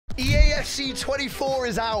EAFC 24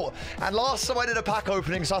 is out. And last time I did a pack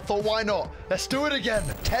opening, so I thought, why not? Let's do it again.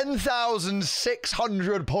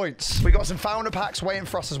 10,600 points. We got some founder packs waiting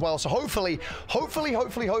for us as well. So hopefully,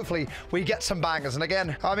 we get some bangers. And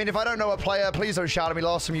again, I mean, if I don't know a player, please don't shout at me.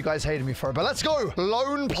 Last time you guys hated me for it. But let's go.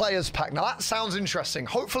 Lone players pack. Now that sounds interesting.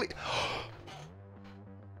 Hopefully...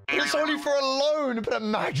 It's only for a loan, but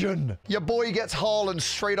imagine your boy gets Haaland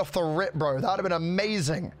straight off the rip, bro. That would have been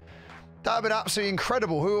amazing. That would have been absolutely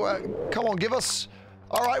incredible. Who? Come on, give us...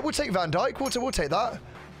 All right, we'll take Van Dijk. We'll take that.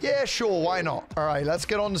 Yeah, sure, why not? All right, let's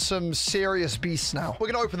get on to some serious beasts now.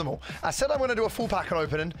 We're going to open them all. I said I'm going to do a full pack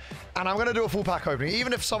opening, and I'm going to do a full pack opening,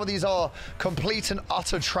 even if some of these are complete and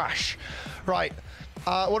utter trash. Right,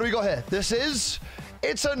 what do we got here?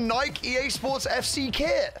 It's a Nike EA Sports FC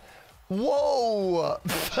kit. Whoa!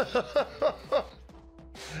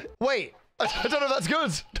 Wait, I don't know if that's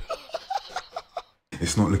good.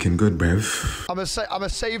 It's not looking good, bruv. I'm gonna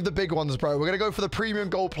save the big ones, bro. We're gonna go for the premium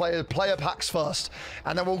gold player packs first,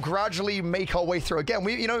 and then we'll gradually make our way through. Again,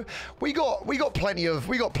 we got plenty of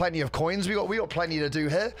coins. We got plenty to do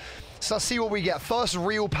here. So let's see what we get. First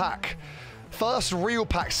real pack,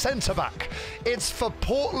 centre back. It's for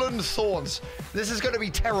Portland Thorns. This is gonna be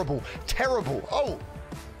terrible, terrible. Oh.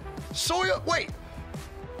 Sawyer, wait,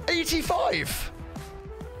 85.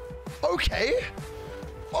 Okay.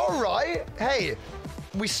 All right. Hey,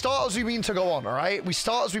 we start as we mean to go on, all right? We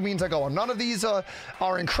start as we mean to go on. None of these are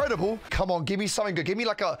incredible. Come on, give me something good. Give me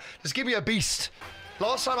just give me a beast.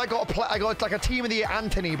 Last time I got like a team of the year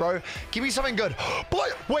Anthony, bro. Give me something good.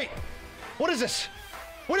 But wait, what is this?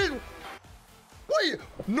 Wait,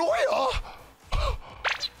 Neuer?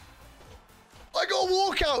 I got a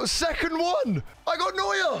walkout, second one. I got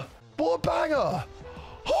Neuer. What a banger.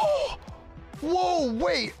 Oh, whoa,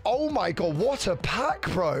 wait. Oh my God, what a pack,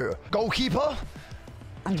 bro. Goalkeeper.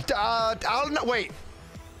 Wait.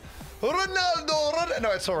 Ronaldo.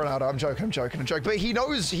 No, it's not Ronaldo. I'm joking. But he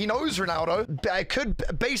knows Ronaldo. I could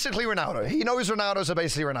basically Ronaldo. He knows Ronaldo, so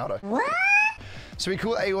basically Ronaldo. What? So we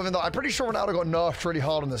call it even though I'm pretty sure Ronaldo got nerfed really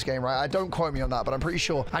hard in this game, right? Don't quote me on that, but I'm pretty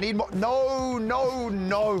sure. I need more. No.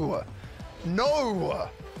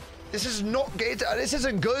 This is not good. This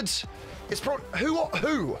isn't good. It's who?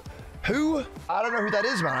 I don't know who that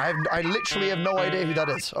is, man. I literally have no idea who that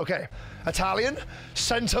is. Okay. Italian.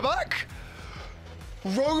 Centre back.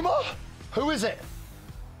 Roma. Who is it?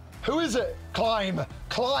 Climb.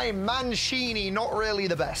 Mancini. Not really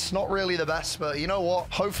the best, but you know what?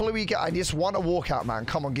 Hopefully we get... I just want a walkout, man.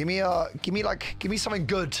 Come on, give me something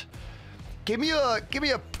good. Give me a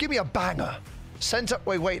banger. Centre...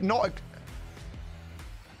 Wait, not a...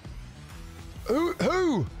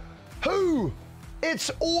 Who?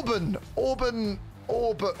 It's Orban.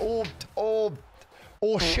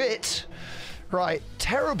 Or shit. Right,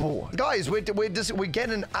 terrible. Guys, we're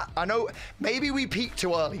getting... I know, maybe we peaked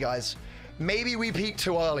too early, guys. Maybe we peaked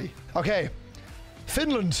too early. Okay,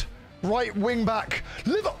 Finland, right wing back.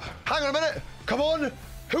 Hang on a minute. Come on.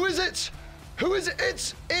 Who is it?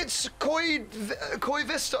 It's Koi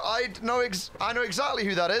Vista. I know exactly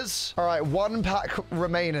who that is. All right, one pack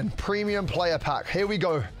remaining. Premium player pack. Here we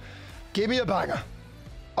go. Give me a banger.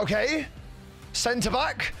 Okay. Centre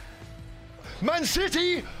back. Man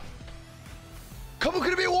City. Come on,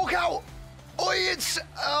 could it be a walkout? It's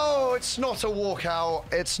not a walkout.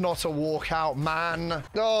 It's not a walkout, man.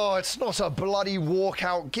 Oh, it's not a bloody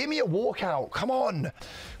walkout. Give me a walkout. Come on.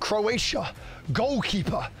 Croatia.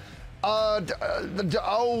 Goalkeeper.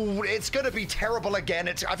 It's gonna be terrible again.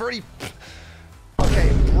 I've already...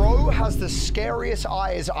 Okay, bro has the scariest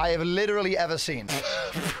eyes I have literally ever seen.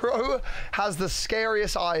 Bro has the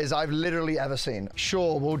scariest eyes I've literally ever seen.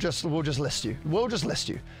 Sure, we'll just list you.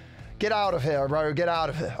 Get out of here, bro. Get out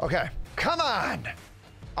of here. Okay, come on.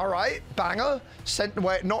 All right, banger.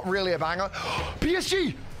 Wait, not really a banger.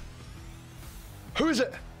 PSG. Who is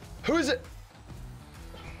it?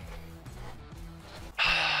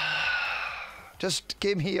 Just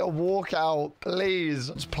give me a walkout, please.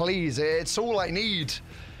 Please, it's all I need.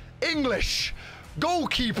 English,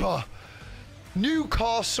 goalkeeper,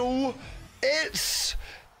 Newcastle, it's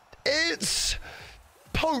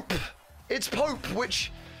Pope. It's Pope,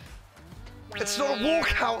 which... It's not a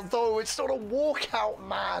walkout, though. It's not a walkout,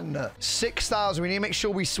 man. 6,000. We need to make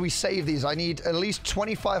sure we save these. I need at least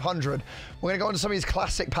 2,500. We're going to go into some of these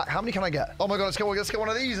classic packs. How many can I get? Oh, my God. Let's get one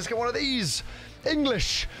of these. Let's get one of these.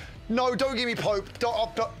 English. No, don't give me Pope.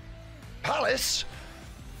 Palace.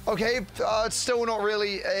 Okay. It's still not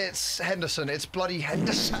really. It's Henderson. It's bloody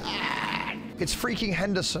Henderson. It's freaking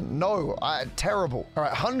Henderson. No. Terrible. All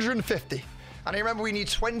right. 150. And remember, we need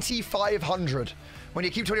 2,500. When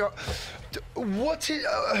you keep 20... What is...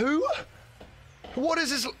 who? What is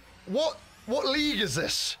this? What league is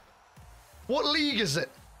this? What league is it?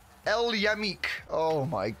 Ellum. Oh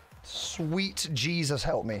my sweet Jesus,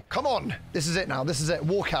 help me. Come on. This is it now. This is it.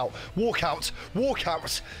 Walk out. Walk out. Walk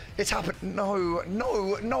out. It's happened. No,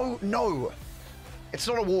 no, no, no. It's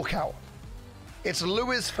not a walkout. It's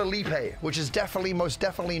Luis Felipe, which is most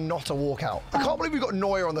definitely not a walkout. I can't believe we got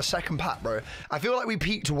Neuer on the second pack, bro. I feel like we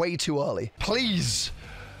peaked way too early. Please.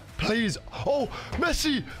 Please. Oh,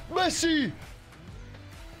 Messi. Messi.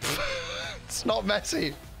 It's not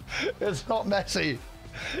Messi. It's not Messi.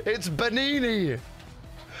 It's Benini.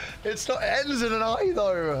 It's not. It ends in an I,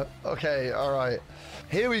 though. Okay, all right.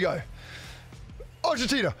 Here we go.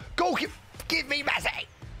 Argentina. Goal. Give me Messi.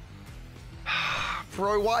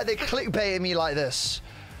 Bro, why are they clickbaiting me like this?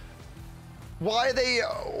 Why are they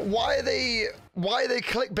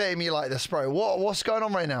clickbaiting me like this, bro? What's going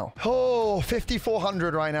on right now? Oh,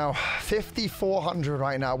 5,400 right now. 5,400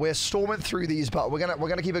 right now. We're storming through these, but we're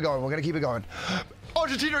gonna keep it going. We're gonna keep it going.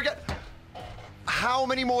 Argentina again. How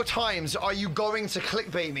many more times are you going to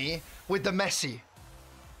clickbait me with the Messi?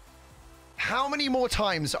 How many more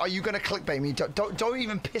times are you gonna clickbait me? Don't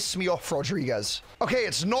even piss me off, Rodriguez. Okay,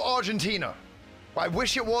 it's not Argentina. I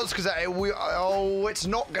wish it was, because it's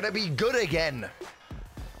not gonna be good again.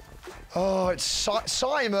 Oh, it's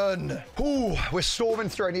Simon. Ooh, we're storming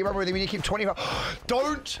through. I need to remember we need to keep 25.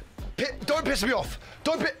 Don't piss me off.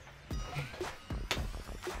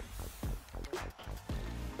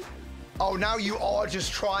 Oh, now you are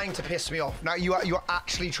just trying to piss me off. Now you are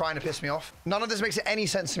actually trying to piss me off. None of this makes any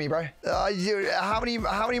sense to me, bro. How many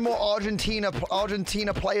more Argentina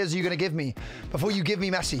players are you gonna give me before you give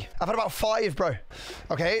me Messi? I've had about 5, bro.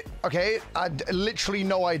 Okay. Literally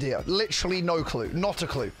no idea. Literally no clue. Not a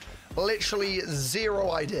clue. Literally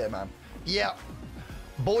 0 idea, man. Yeah.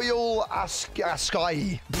 Boyle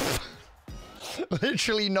Askai.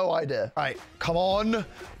 Literally no idea. All right, come on.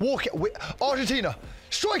 Walk it. Argentina.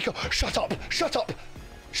 Striker. Shut up. Shut up.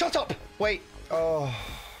 Shut up. Wait. Oh.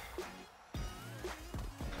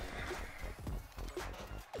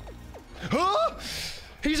 Huh?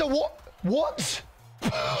 He's a what? What?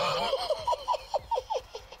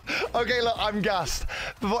 Okay, look, I'm gassed.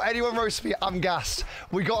 Before anyone roasts me, I'm gassed.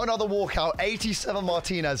 We got another walkout, 87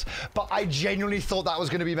 Martinez, but I genuinely thought that was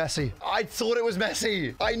going to be Messi. I thought it was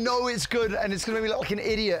Messi. I know it's good, and it's going to make me look like an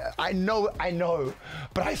idiot. I know,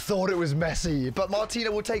 but I thought it was Messi. But Martina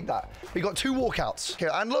will take that. We got 2 walkouts. Okay,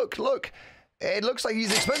 and look. It looks like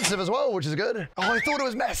he's expensive as well, which is good. Oh, I thought it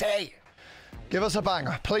was Messi. Give us a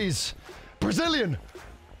banger, please. Brazilian.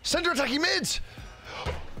 Center attacking mid.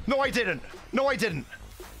 No, I didn't. No, I didn't.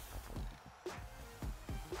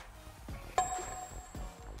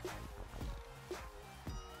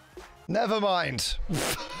 Never mind.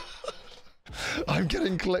 I'm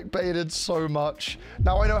getting clickbaited so much.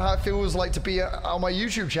 Now I know how it feels like to be on my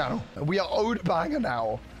YouTube channel. We are owed banger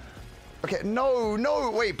now. Okay, no,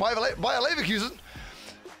 wait, Bayer Leverkusen.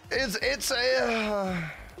 It's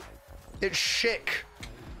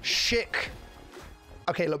Schick.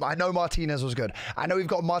 Okay, look, I know Martinez was good. I know we've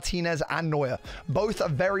got Martinez and Neuer. Both are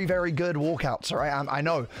very, very good walkouts, all right? I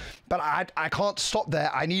know. But I can't stop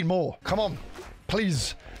there. I need more. Come on,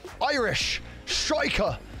 please. Irish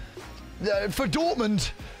striker for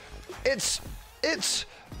Dortmund. It's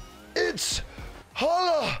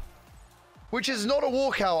Haller, which is not a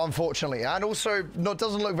walkout, unfortunately, and also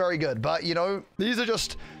doesn't look very good. But you know, these are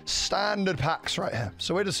just standard packs right here.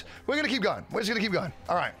 So we're gonna keep going. We're just gonna keep going.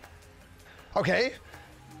 All right. Okay.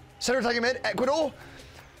 Center attacking mid. Ecuador.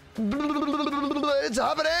 It's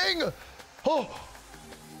happening. Oh.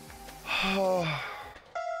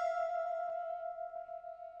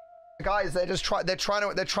 Guys, they're trying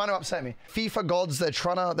to upset me. FIFA gods, they're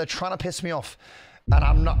trying to piss me off, and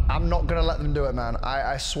I'm not gonna let them do it, man.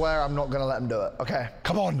 I swear I'm not gonna let them do it. Okay,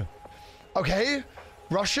 come on. Okay,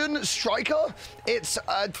 Russian striker. It's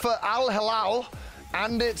for Al Hilal,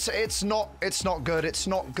 and it's not good. It's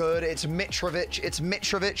not good. It's Mitrovic. It's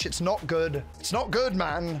not good. It's not good,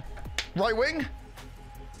 man. Right wing.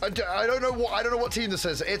 I don't know what team this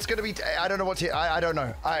is. It's gonna be. I don't know what team. I don't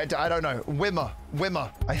know. I don't know. Wimmer.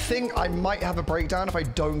 I think I might have a breakdown if I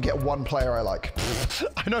don't get one player I like.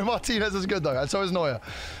 I know Martinez is good though, and so is Neuer.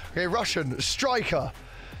 Okay, Russian striker.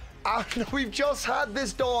 We've just had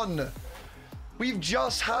this done.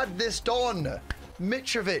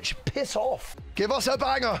 Mitrovic, piss off. Give us a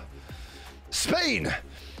banger. Spain,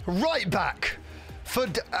 right back for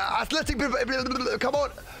Athletic. Come on,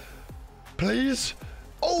 please.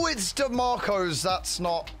 Oh, it's DeMarco's. That's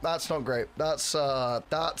not great. That's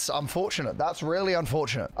unfortunate. That's really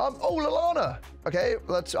unfortunate. Oh, Lallana. Okay,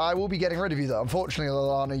 I will be getting rid of you though. Unfortunately,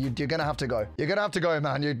 Lallana, you're gonna have to go. You're gonna have to go,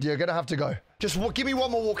 man. You're gonna have to go. Just give me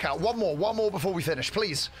one more walkout. One more before we finish,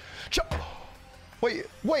 please. Wait.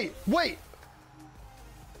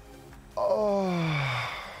 Oh.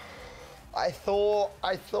 I thought,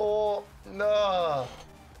 no.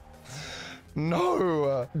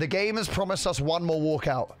 No. The game has promised us one more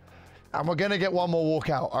walkout. And we're going to get one more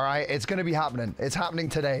walkout, all right? It's going to be happening. It's happening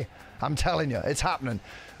today. I'm telling you, it's happening.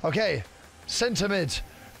 Okay, centre mid.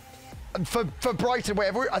 For Brighton,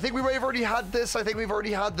 wait, I think we've already had this.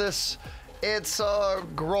 It's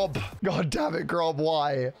Grob. God damn it, Grob.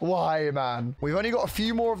 Why? Why, man? We've only got a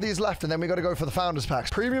few more of these left, and then we got to go for the Founders Packs.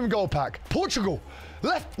 Premium Gold Pack. Portugal.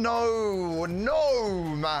 Left. No,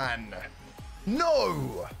 man.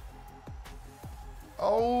 No.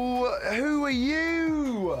 Oh, who are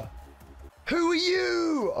you? Who are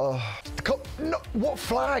you? No, what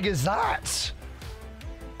flag is that?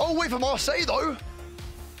 Oh, wait for Marseille, though.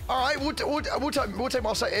 All right, we'll take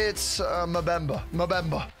Marseille. It's Mbemba.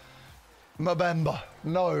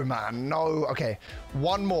 No, man, no. Okay,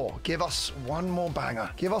 one more. Give us one more banger.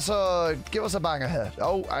 Give us a banger here.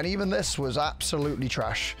 Oh, and even this was absolutely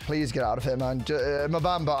trash. Please get out of here, man.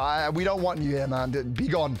 Mbemba, we don't want you here, man. Be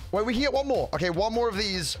gone. Wait, we can get one more. Okay, one more of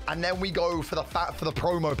these, and then we go for the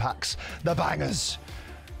promo packs, the bangers.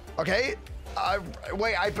 Okay.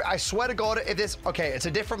 I swear to God, if this... Okay, it's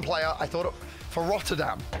a different player. I thought for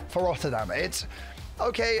Rotterdam. It's...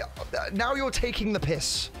 Okay, now you're taking the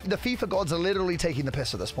piss. The FIFA gods are literally taking the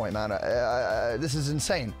piss at this point, man. This is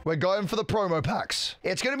insane. We're going for the promo packs.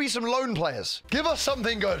 It's going to be some lone players. Give us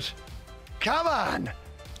something good. Come on.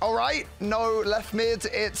 All right. No, left mid.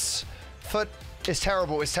 It's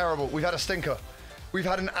terrible. It's terrible. We've had a stinker. We've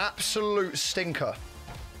had an absolute stinker.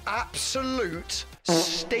 Absolute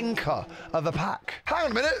stinker of a pack. Hang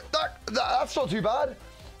on a minute. That's not too bad.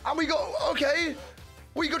 And we got... Okay.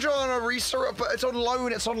 We got you on a restart, but it's on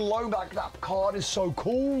loan. It's on loan back. That card is so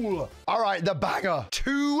cool. All right, the banger.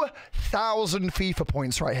 2,000 FIFA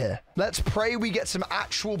points right here. Let's pray we get some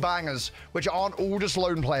actual bangers, which aren't all just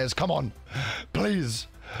loan players. Come on. Please.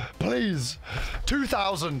 Please.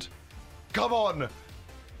 2,000. Come on. No,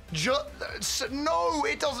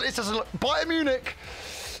 it doesn't. It doesn't look. Bayern Munich.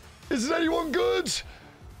 Is anyone good?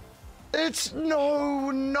 It's no.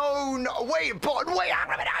 Wait,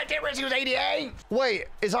 I didn't realize he was 88. Wait,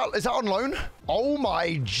 is that on loan? Oh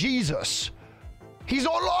my Jesus. He's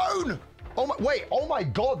on loan. Oh my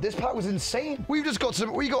God, this pack was insane. We got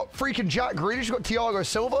freaking Jack Grealish, we got Thiago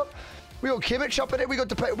Silva. We got Kimmich up in it. We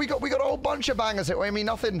got a whole bunch of bangers. I mean,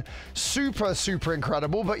 nothing super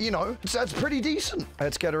incredible, but you know, that's pretty decent.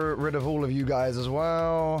 Let's get rid of all of you guys as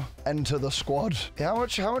well. Enter the squad. How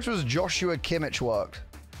much was Joshua Kimmich worked?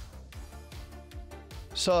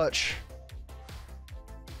 Search.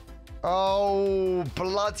 Oh,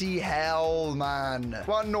 bloody hell, man.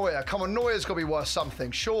 Well, Neuer. Come on, Neuer's got to be worth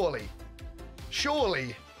something. Surely.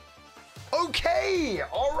 Okay.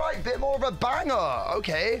 All right. Bit more of a banger.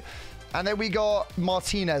 Okay. And then we got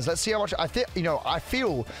Martinez. Let's see how much. I think, you know, I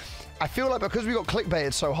feel like because we got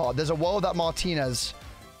clickbaited so hard, there's a world that Martinez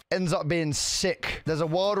ends up being sick. There's a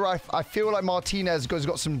world where I feel like Martinez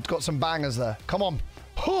got some bangers there. Come on.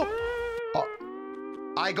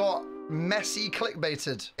 I got Messi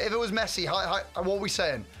clickbaited. If it was Messi, what are we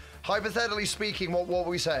saying? Hypothetically speaking, what were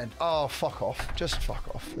we saying? Oh, fuck off. Just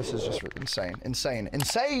fuck off. This is just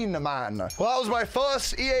insane, man. Well, that was my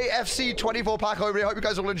first EAFC 24 pack over here. I hope you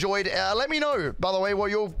guys all enjoyed. Let me know, by the way,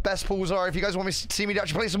 what your best pulls are if you guys want me to see me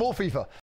actually play some more FIFA.